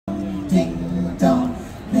ding dong,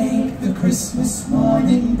 make the Christmas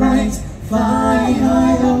morning bright. Fly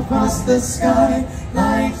high across the sky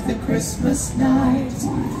like the Christmas night.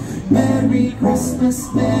 Merry Christmas,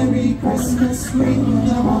 ring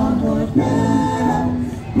the onward bell.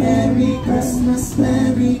 Merry Christmas,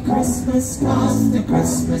 cast the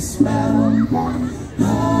Christmas bell.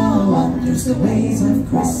 How wonders the ways of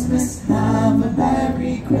Christmas. Have a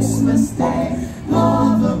Merry Christmas Day.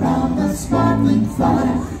 Love around the sparkling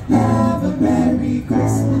fire. Have a Merry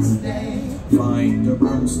Christmas Day. Find a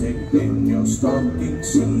broomstick in your stocking,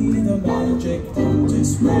 see the magic on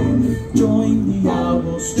display. Join the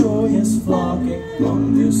owls' joyous flocking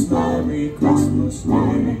on this Merry Christmas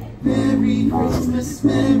Day. Merry Christmas,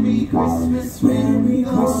 Merry Christmas, Merry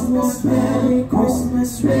Christmas, Merry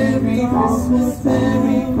Christmas, Merry Christmas,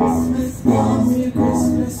 Merry Christmas, Merry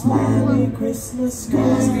Christmas, Merry Christmas,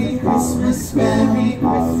 Merry Christmas, Merry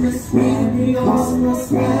Christmas, Merry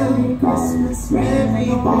Christmas, Merry Christmas, Merry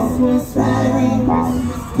Christmas, Merry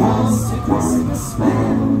Christmas, cast a Christmas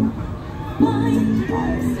bell. Find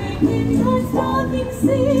broomstick in your stocking,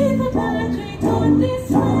 see the magic on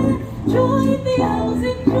display. Join the owls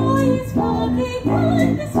in joyous flocking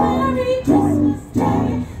on this Merry Christmas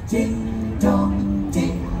Day. Ding dong,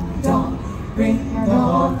 ring the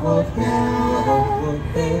onward bell.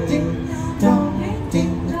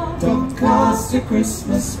 Ding dong, cast a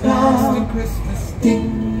Christmas bell.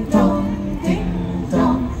 Ding dong,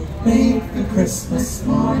 make the Christmas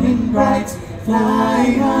morning bright. Fly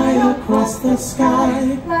high across the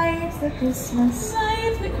sky. Light the Christmas,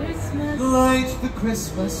 light the Christmas, Light the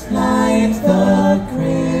Christmas, light the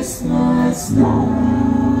Christmas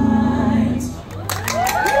light.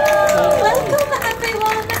 Welcome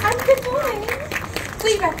everyone and good morning.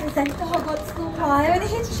 We represent the Hogwarts School Choir and are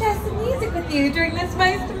here to share some music with you during this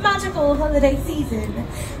most magical holiday season.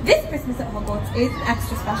 This Christmas at Hogwarts is an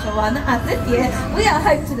extra special one, as this year we are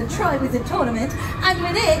home to the Triwizard Tournament, and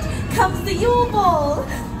with it comes the Yule Ball.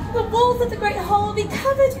 The walls of the Great Hall will be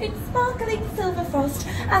covered in sparkling silver frost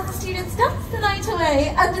as the students dance the night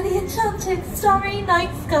away under the enchanted starry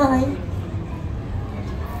night sky.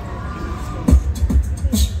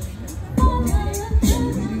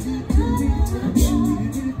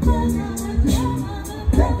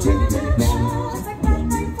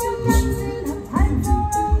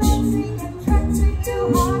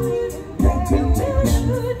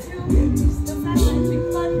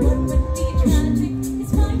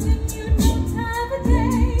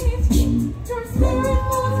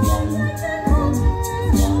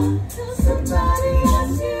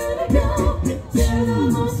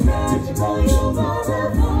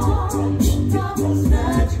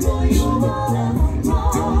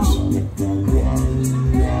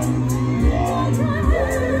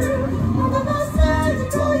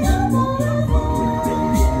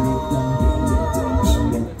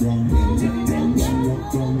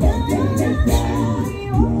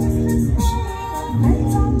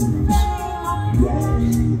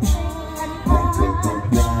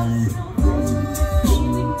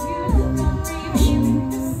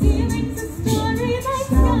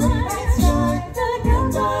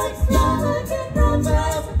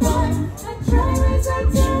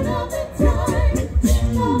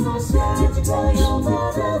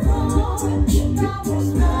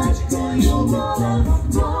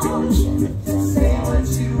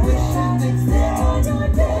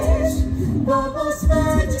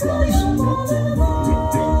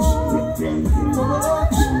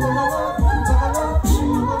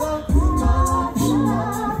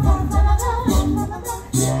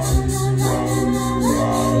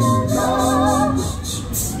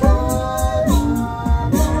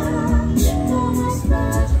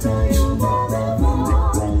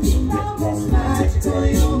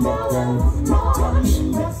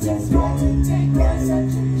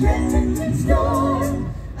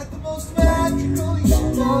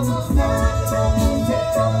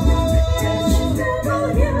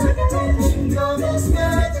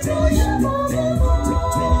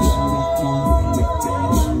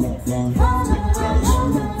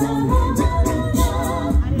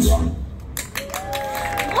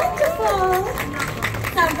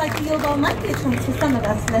 Might be a chance for some of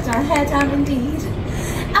us to let our hair down indeed.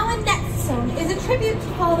 Our next song is a tribute to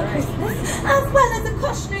Father Christmas, as well as a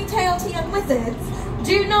cautionary tale to young wizards.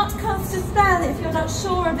 Do not cast a spell if you're not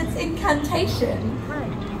sure of its incantation.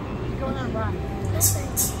 What's going on, Brian?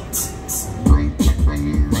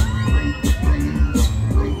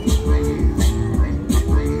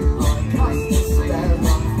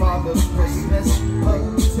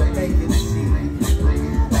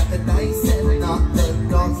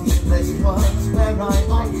 Where I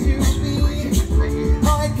ought to be, I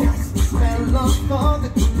cast Father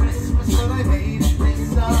Christmas, but I made it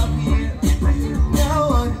disappear. Now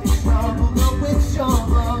I'm in trouble, but with your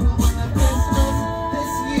mother when I Christmas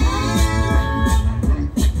this year.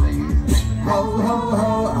 Ho, ho,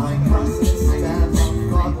 ho, I cast a spell on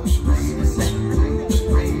Father Christmas and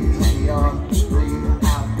crazy on.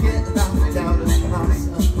 I'll get laughed out of class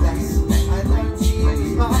unless I learn to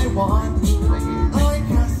use my wand. I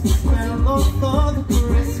cast a spell on Father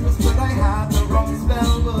Christmas, but I had the wrong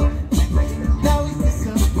spell book. Now he's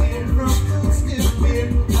disappeared from food to beer,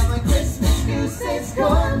 and my Christmas goose is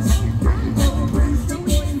gone.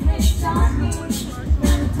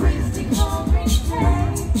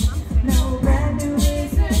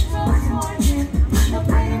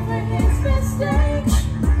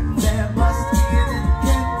 There must be an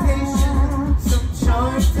incantation, some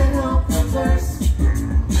charm to help reverse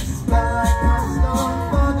the spell I cast on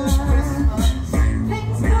Father Christmas.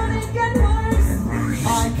 Things couldn't get worse. I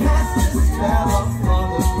cast a spell on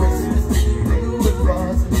Father Christmas, blue with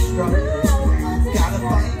bars and stripes. Gotta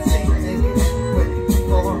find Saint Nick quick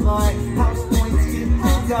before my house points get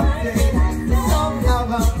picked up. Somehow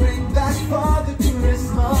I'll bring back Father Christmas,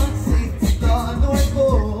 safety the North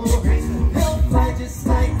Pole. He'll fly just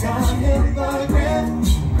like a hippogriff,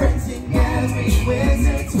 granting every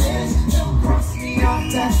wizard's wish. He'll cross me off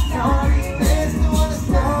that naughty list. I wanna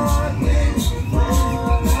start with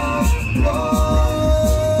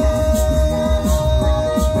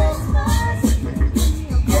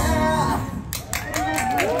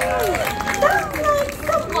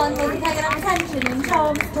Someone wasn't paying enough attention in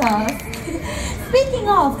Charles' class. Speaking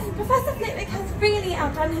of, Professor Flitwick has really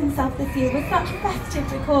outdone himself this year with such festive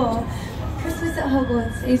decor. Christmas at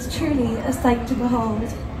Hogwarts is truly a sight to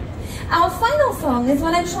behold. Our final song is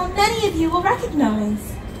one I'm sure many of you will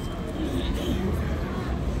recognise.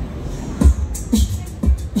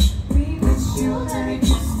 We wish you a Merry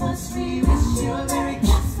Christmas, we wish you a Merry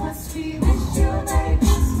Christmas, we wish you a Merry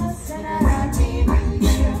Christmas and a Happy New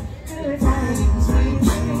Year. Good tidings we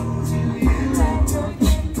bring to you and your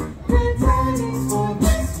kin. Good tidings for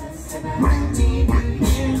Christmas and a Happy New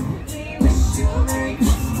Year. We wish you a Merry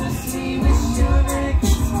Christmas, we wish you a Merry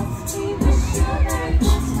Christmas, we wish you a Merry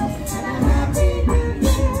Christmas and a Happy New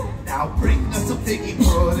Year. Now bring us some piggy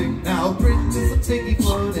pudding, now bring us some piggy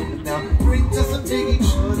pudding, now bring us some piggy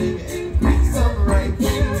pudding and bring some right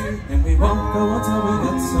here. And we won't go until we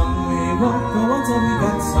got some. We won't go until we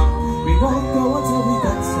got some. We won't go until we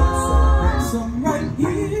got some. So bring some right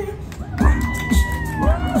here.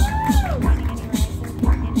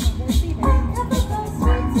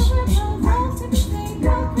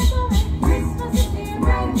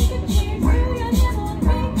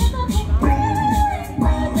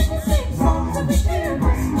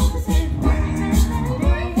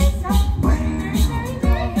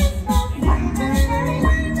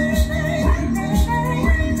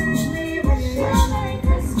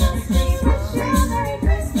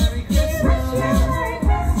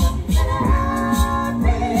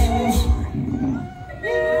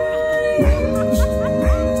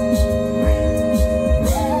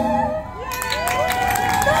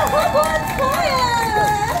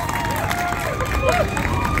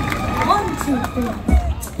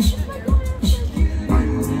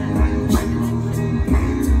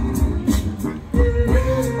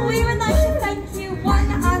 We would like to thank you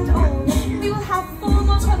one and all. We will have 4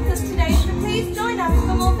 more concerts today, so please join us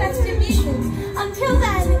for more festive music. Until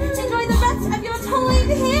then, enjoy the rest of your time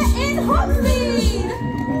here in Hogsmeade!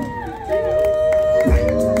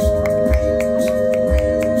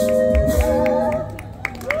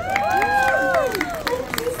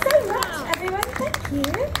 Thank you so much, everyone. Thank you.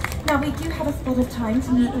 Now we do have a spot of time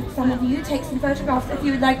to meet with some of you, take some photographs if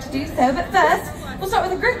you would like to do so. But first, we'll start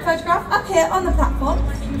with a group photograph up here on the platform.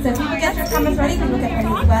 So if you will get your cameras ready, we will get ready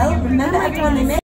as well. Remember everyone, they may